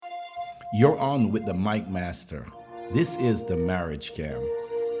You're on with the Mike Master. This is the marriage scam,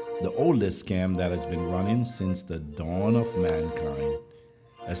 the oldest scam that has been running since the dawn of mankind.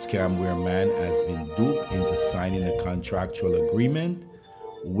 A scam where man has been duped into signing a contractual agreement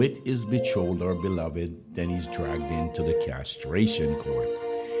with his betrothed or beloved, then he's dragged into the castration court.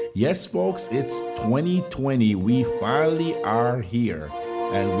 Yes, folks, it's 2020. We finally are here,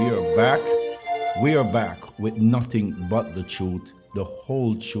 and we are back. We are back with nothing but the truth, the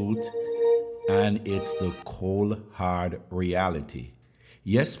whole truth, and it's the cold, hard reality.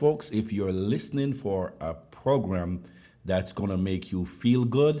 Yes, folks, if you're listening for a program that's going to make you feel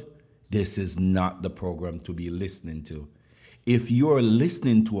good, this is not the program to be listening to. If you're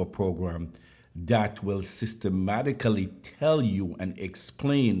listening to a program that will systematically tell you and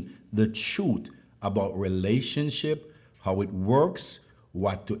explain the truth about relationship, how it works,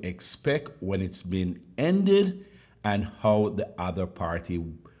 what to expect when it's been ended, and how the other party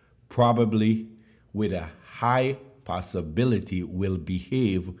probably with a high possibility will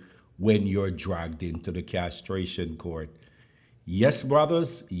behave when you're dragged into the castration court. Yes,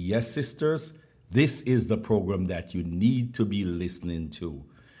 brothers, yes, sisters, this is the program that you need to be listening to.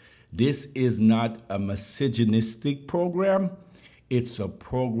 This is not a misogynistic program. It's a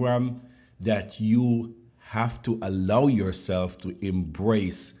program that you have to allow yourself to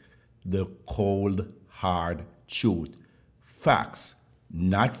embrace the cold, hard truth. Facts,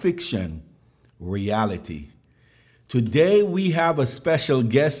 not fiction, reality. Today we have a special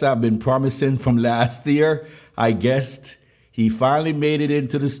guest I've been promising from last year. I guessed he finally made it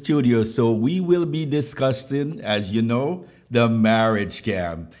into the studio. So we will be discussing, as you know, the marriage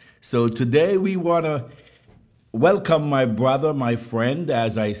scam. So today we want to welcome my brother, my friend.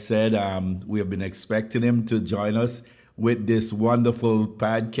 As I said, we have been expecting him to join us with this wonderful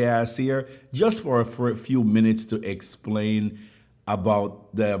podcast here, just for a few minutes to explain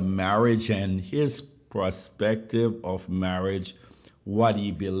about the marriage and his perspective of marriage, what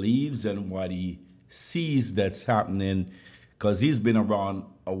he believes and what he sees that's happening, because he's been around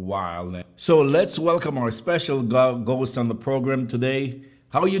a while now. So let's welcome our special ghost on the program today.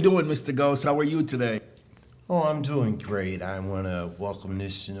 How are you doing, Mr. Ghost? How are you today? Oh, I'm doing great. I want to welcome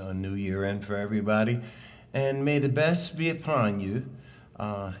this new year in for everybody. And may the best be upon you.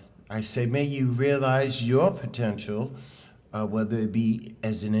 I say, may you realize your potential, whether it be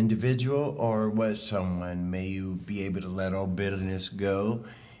as an individual or with someone. May you be able to let all bitterness go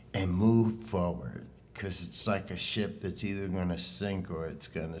and move forward. Because it's like a ship that's either going to sink or it's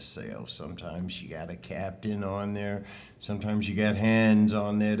going to sail. Sometimes you got a captain on there. Sometimes you got hands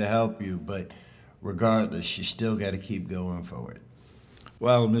on there to help you. But regardless, you still got to keep going forward.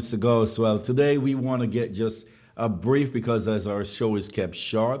 Well, Mr. Ghost, well, today we want to get just a brief because as our show is kept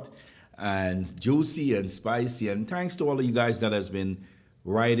short and juicy and spicy, and thanks to all of you guys that has been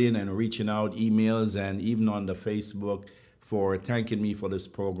writing and reaching out, emails, and even on the Facebook for thanking me for this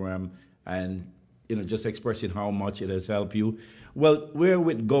program and just expressing how much it has helped you. Well, we're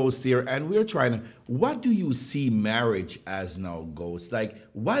with Ghost here, and we're trying to. What do you see marriage as now, Ghost? Like,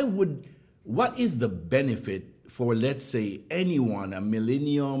 what is the benefit for, let's say, anyone, a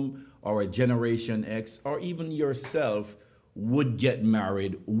millennium or a Generation X, or even yourself, would get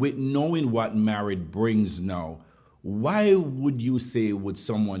married with knowing what marriage brings now? Why would you say would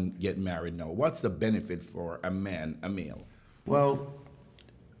someone get married now? What's the benefit for a man, a male? Well,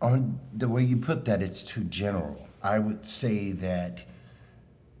 on the way you put that, it's too general. I would say that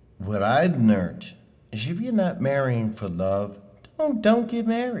what I've learned is if you're not marrying for love, don't get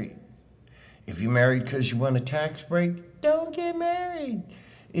married. If you're married because you want a tax break, don't get married.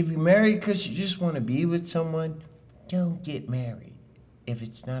 If you're married because you just want to be with someone, don't get married. If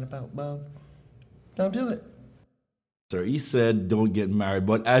it's not about love, don't do it. Sir, he said don't get married,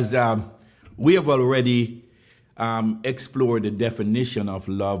 but as we have already explored the definition of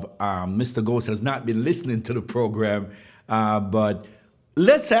love, Mr. Ghost has not been listening to the program, but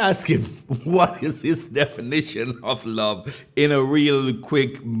let's ask him what is his definition of love in a real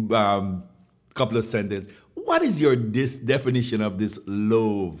quick couple of sentences. What is your definition of this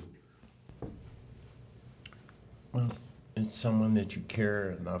love? Well, it's someone that you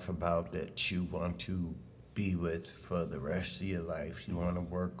care enough about that you want to be with for the rest of your life. You want to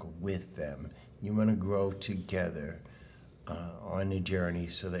work with them. You want to grow together on the journey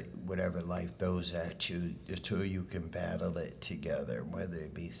so that whatever life throws at you, the two of you can battle it together, whether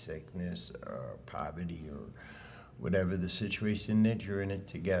it be sickness or poverty or whatever the situation that you're in it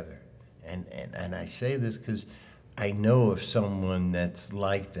together. And I say this because I know of someone that's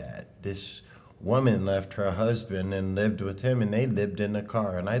like that. This woman left her husband and lived with him, and they lived in a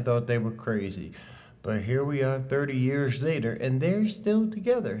car, and I thought they were crazy. But here we are 30 years later, and they're still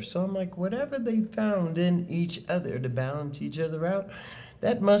together. So I'm like, whatever they found in each other to balance each other out,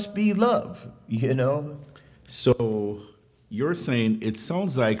 that must be love, you know? So you're saying it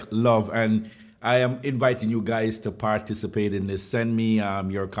sounds like love, and I am inviting you guys to participate in this. Send me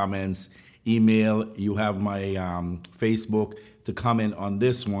your comments, email. You have my Facebook to comment on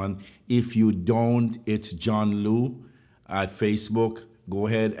this one. If you don't, it's John Lou at Facebook. Go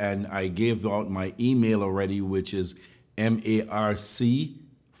ahead, and I gave out my email already, which is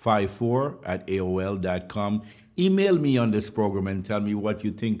marc54@aol.com. Email me on this program and tell me what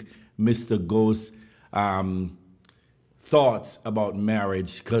you think, Mr. Ghost. Thoughts about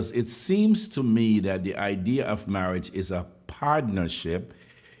marriage, because it seems to me that the idea of marriage is a partnership.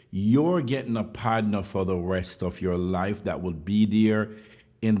 You're getting a partner for the rest of your life that will be there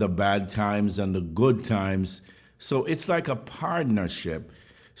in the bad times and the good times. So it's like a partnership.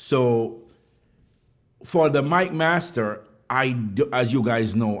 So for the Mike Master, as you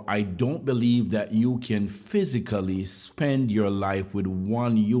guys know, I don't believe that you can physically spend your life with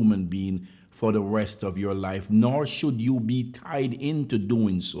one human being for the rest of your life, nor should you be tied into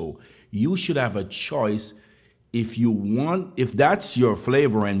doing so. You should have a choice. If you want, if that's your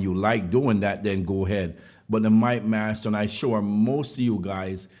flavor and you like doing that, then go ahead. But the Mike Master, and I sure most of you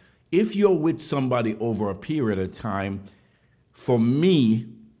guys, if you're with somebody over a period of time, for me,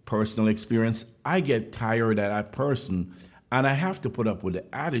 personal experience, I get tired of that person, and I have to put up with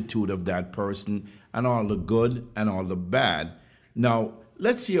the attitude of that person and all the good and all the bad. Now,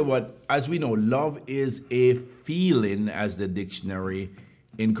 let's hear what, as we know, love is a feeling, as the dictionary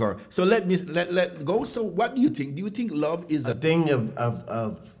encourages. So let go. So what do you think? Do you think love is A thing of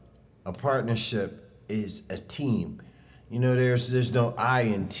a partnership is a team. You know, there's no I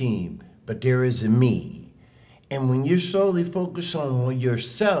in team, but there is a me. And when you're solely focused on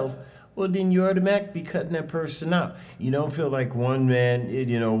yourself, well, then you're automatically cutting that person out. You don't feel like one man,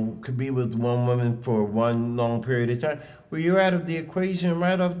 could be with one woman for one long period of time. Well, you're out of the equation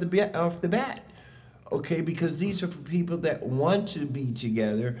right off the bat. Okay, because these are for people that want to be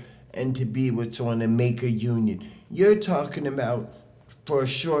together and to be with someone and make a union. You're talking about for a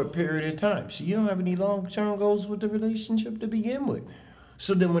short period of time. So you don't have any long-term goals with the relationship to begin with.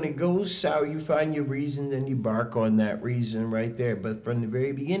 So then when it goes sour, you find your reason, then you bark on that reason right there. But from the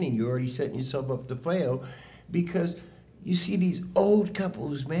very beginning, you're already setting yourself up to fail, because you see these old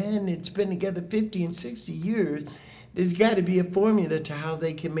couples, man, it's been together 50 and 60 years. There's got to be a formula to how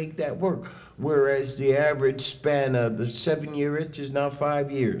they can make that work. Whereas the average span of the 7-year itch is now 5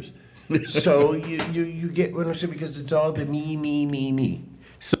 years. So you get what I'm saying, because it's all the me, me, me, me.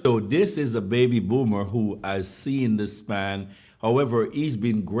 So this is a baby boomer who has seen the span. However, he's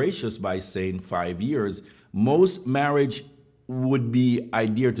been gracious by saying 5 years. Most marriage would be, I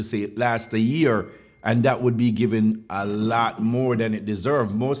dare to say, last a year, and that would be given a lot more than it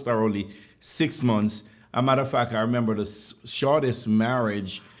deserved. Most are only 6 months. A matter of fact, I remember the shortest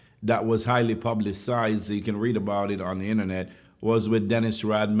marriage that was highly publicized, you can read about it on the internet, was with Dennis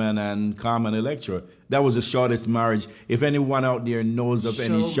Rodman and Carmen Electra. That was the shortest marriage. If anyone out there knows of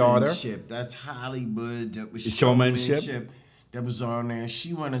any shorter. Showmanship. That's Hollywood. That was Showmanship. That was on there.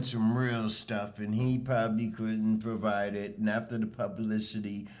 She wanted some real stuff, and he probably couldn't provide it. And after the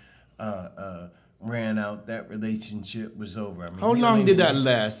publicity ran out, that relationship was over. I mean, How long did that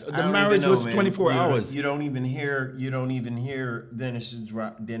last? The marriage was 24 hours. You don't even hear Dennis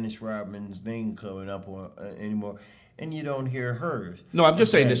Rodman's name coming up anymore, and you don't hear hers. No, I'm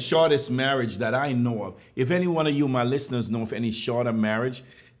just saying the shortest marriage that I know of. If any one of you, my listeners, know of any shorter marriage,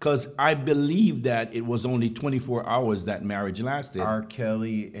 because I believe that it was only 24 hours that marriage lasted. R.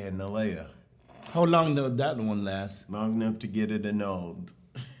 Kelly and Alea. How long did that one last? Long enough to get it annulled.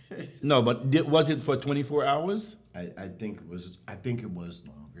 No, but was it for 24 hours? I think it was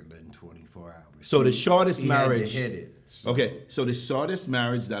longer than 24 hours. So the shortest marriage. He had to hit it. Okay, so the shortest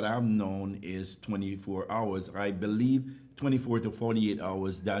marriage that I've known is 24 hours. I believe 24 to 48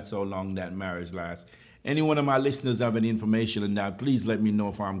 hours. That's how long that marriage lasts. Any one of my listeners have any information on that, please let me know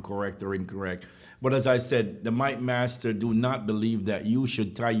if I'm correct or incorrect. But as I said, the Mike Master do not believe that you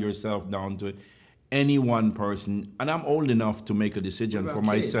should tie yourself down to any one person. And I'm old enough to make a decision for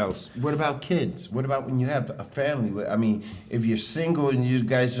myself. What about kids? What about when you have a family? I mean, if you're single and you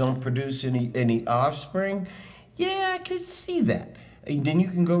guys don't produce any offspring, yeah, I could see that. And then you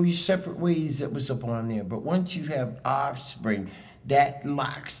can go your separate ways. That was up on there. But once you have offspring, that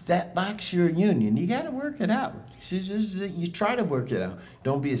locks your union. You got to work it out. You try to work it out.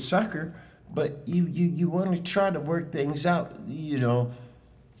 Don't be a sucker, but you want to try to work things out. You know,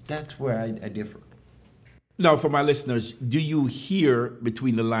 that's where I differ. Now, for my listeners, do you hear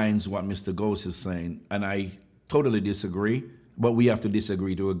between the lines what Mr. Ghost is saying? And I totally disagree, but we have to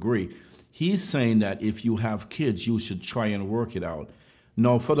disagree to agree. He's saying that if you have kids, you should try and work it out.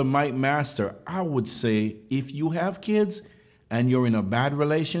 Now, for the Mike Master, I would say if you have kids and you're in a bad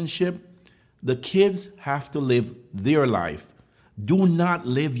relationship, the kids have to live their life. Do not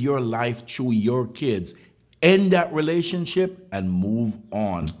live your life through your kids. End that relationship and move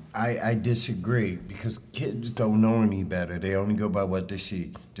on. I disagree because kids don't know any better. They only go by what they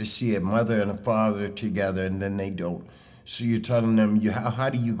see. They see a mother and a father together, and then they don't. So you're telling them, how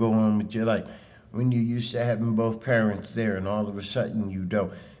do you go on with your life when you're used to having both parents there, and all of a sudden you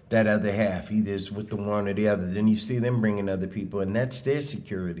don't? That other half either is with the one or the other. Then you see them bringing other people, and that's their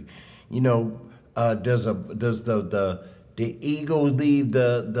security. Does the ego leave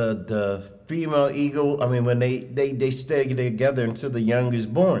the female ego? I mean, when they stay together until the young is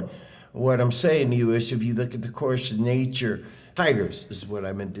born. What I'm saying to you is, if you look at the course of nature, tigers is what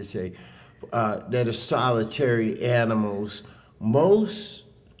I meant to say, that are solitary animals. Most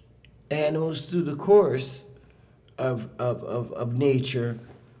animals through the course of nature,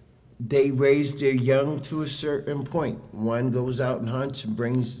 they raise their young to a certain point. One goes out and hunts and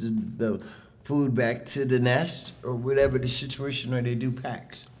brings the food back to the nest, or whatever the situation, or they do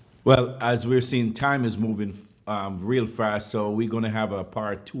packs. Well, as we're seeing, time is moving real fast, so we're going to have a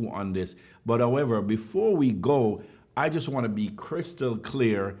part 2 on this. But however, before we go, I just want to be crystal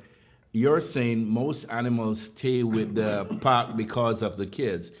clear. You're saying most animals stay with the pack because of the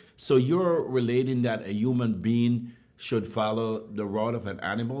kids. So you're relating that a human being should follow the route of an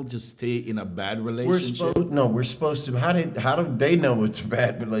animal to stay in a bad relationship? We're supposed to. How do they know it's a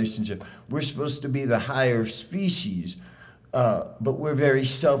bad relationship? We're supposed to be the higher species, but we're very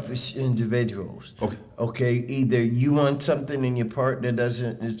selfish individuals. Okay. Either you want something and your partner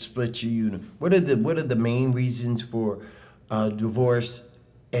doesn't, it splits your unit. What are the main reasons for divorce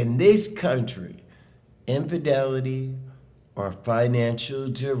in this country? Infidelity or financial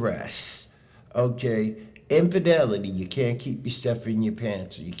duress. Okay. Infidelity, you can't keep your stuff in your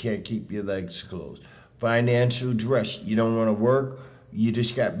pants, or you can't keep your legs closed. Financial duress, you don't want to work, you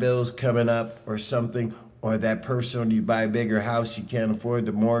just got bills coming up or something, or that person, you buy a bigger house, you can't afford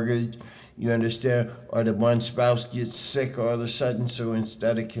the mortgage, you understand? Or the one spouse gets sick all of a sudden, so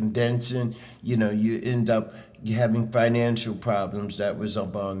instead of condensing, you end up having financial problems. That was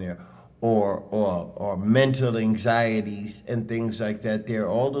up on there. Or mental anxieties and things like that. There are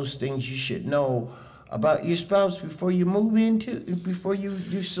all those things you should know about your spouse before you before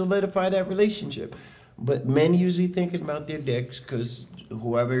you solidify that relationship. But men usually thinking about their dicks, because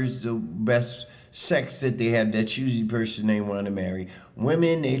whoever's the best sex that they have, that's usually the person they want to marry.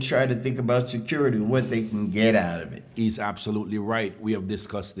 Women, they try to think about security, what they can get out of it. He's absolutely right. We have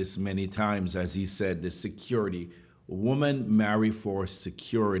discussed this many times. As he said, the security. Women marry for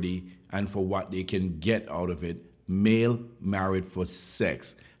security and for what they can get out of it. Male married for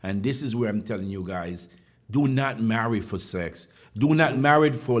sex. And this is where I'm telling you guys, do not marry for sex. Do not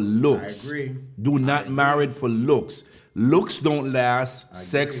marry for looks. I agree. Do not marry for looks. Looks don't last.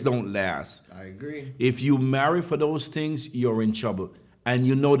 Sex don't last. I agree. If you marry for those things, you're in trouble. And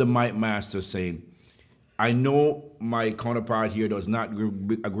you know the Mike Master saying, I know my counterpart here does not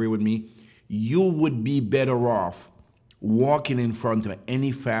agree with me. You would be better off walking in front of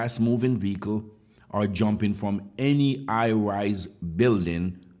any fast-moving vehicle or jumping from any high-rise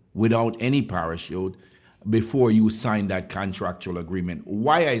building without any parachute before you sign that contractual agreement.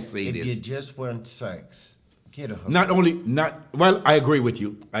 Why I say if this? You just want sex, get a hooker. Well, I agree with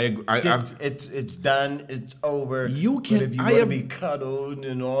you. It's done. It's over. You can. But if you want to be cuddled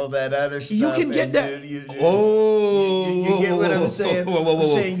and all that other stuff, you can get that. You get what I'm saying? I'm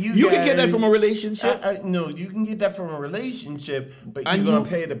saying you can get that from a relationship. No, you can get that from a relationship, but you're gonna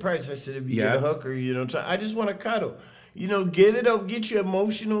pay the price. I said if you get a hooker, I just want to cuddle. Get it up, get your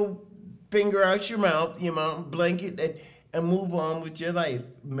emotional finger out your mouth, blanket, and move on with your life.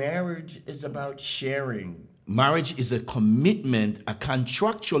 Marriage is about sharing. Marriage is a commitment, a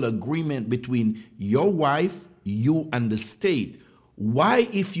contractual agreement between your wife, you, and the state. Why,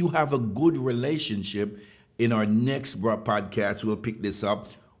 if you have a good relationship, in our next podcast, we'll pick this up,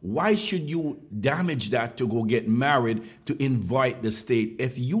 why should you damage that to go get married to invite the state?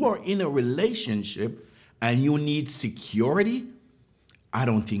 If you are in a relationship and you need security, I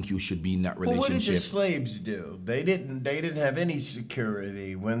don't think you should be in that relationship. Well, what did the slaves do? They didn't have any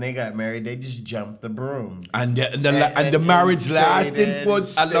security when they got married. They just jumped the broom. And the marriage lasted for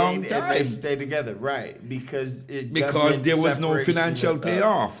a long time. And they stayed together, right? Because there was no financial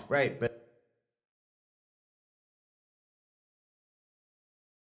payoff, right? But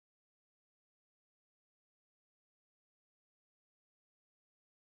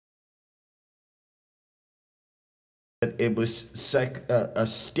it was a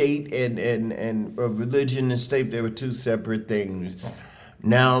state and a religion and state. They were two separate things.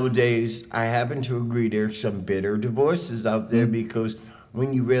 Nowadays, I happen to agree there's some bitter divorces out there because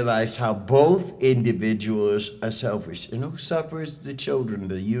when you realize how both individuals are selfish, and who suffers? The children,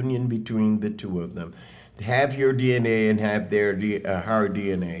 the union between the two of them. Have your DNA and have their her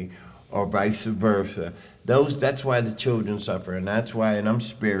DNA, or vice versa. That's why the children suffer, and that's why, and I'm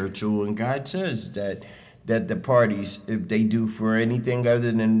spiritual, and God says that the parties, if they do for anything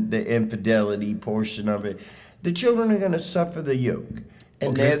other than the infidelity portion of it, the children are going to suffer the yoke.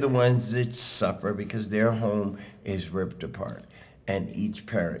 And they're the ones that suffer because their home is ripped apart. And each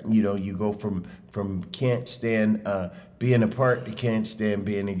parent, you go from can't stand being apart to can't stand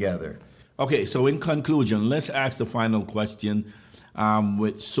being together. Okay, so in conclusion, let's ask the final question.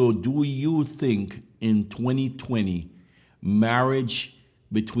 So do you think in 2020, marriage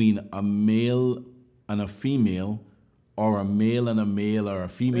between a male and a female, or a male and a male, or a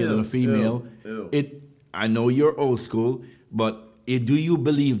female and a female, I know you're old school, but do you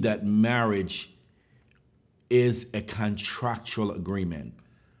believe that marriage is a contractual agreement?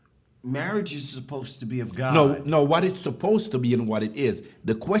 Marriage is supposed to be of God. No, what it's supposed to be and what it is.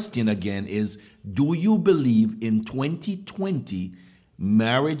 The question again is, do you believe in 2020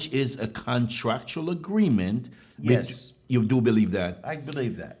 marriage is a contractual agreement? Yes. You do believe that? I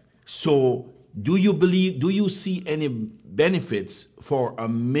believe that. So do you see any benefits for a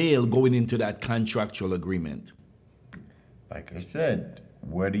male going into that contractual agreement? Like I said,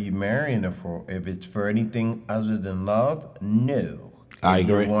 what are you marrying her for? If it's for anything other than love, no. I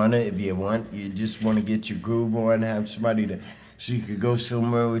agree. If you just want to get your groove on, have somebody so you could go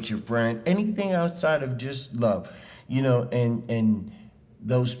somewhere with your friend, anything outside of just love, and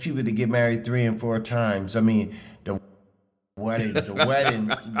those people that get married 3 and 4 times. I mean, the wedding,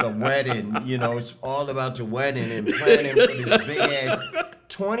 it's all about the wedding and planning for this big ass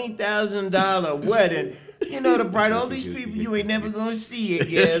 $20,000 wedding. The bride, all these people you ain't never gonna see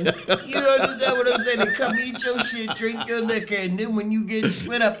again. You understand what I'm saying? They come eat your shit, drink your liquor, and then when you get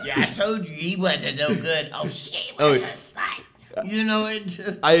split up, I told you he wasn't no good. Oh, she was a slut. It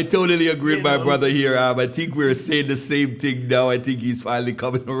just... I totally agree with my brother here. I think we're saying the same thing now. I think he's finally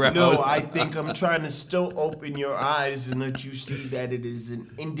coming around. No, I think I'm trying to still open your eyes and let you see that it is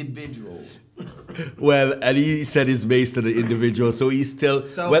an individual. Well, and he said it's based on the individual, so he's still...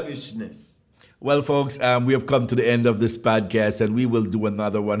 Selfishness. Well, folks, we have come to the end of this podcast, and we will do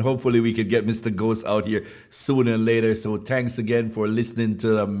another one. Hopefully, we can get Mr. Ghost out here sooner or later. So thanks again for listening to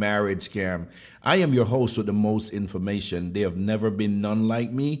The Marriage Scam. I am your host with the most information. There have never been none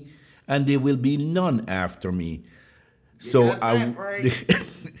like me, and there will be none after me. So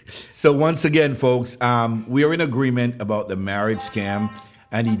so once again, folks, we are in agreement about the marriage scam,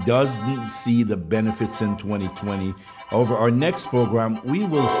 and he doesn't see the benefits in 2020. Over our next program, we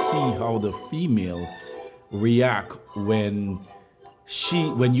will see how the female react when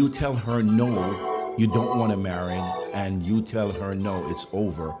you tell her no, you don't want to marry, and you tell her no, it's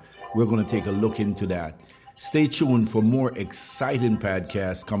over. We're going to take a look into that. Stay tuned for more exciting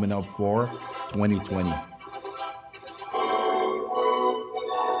podcasts coming up for 2020.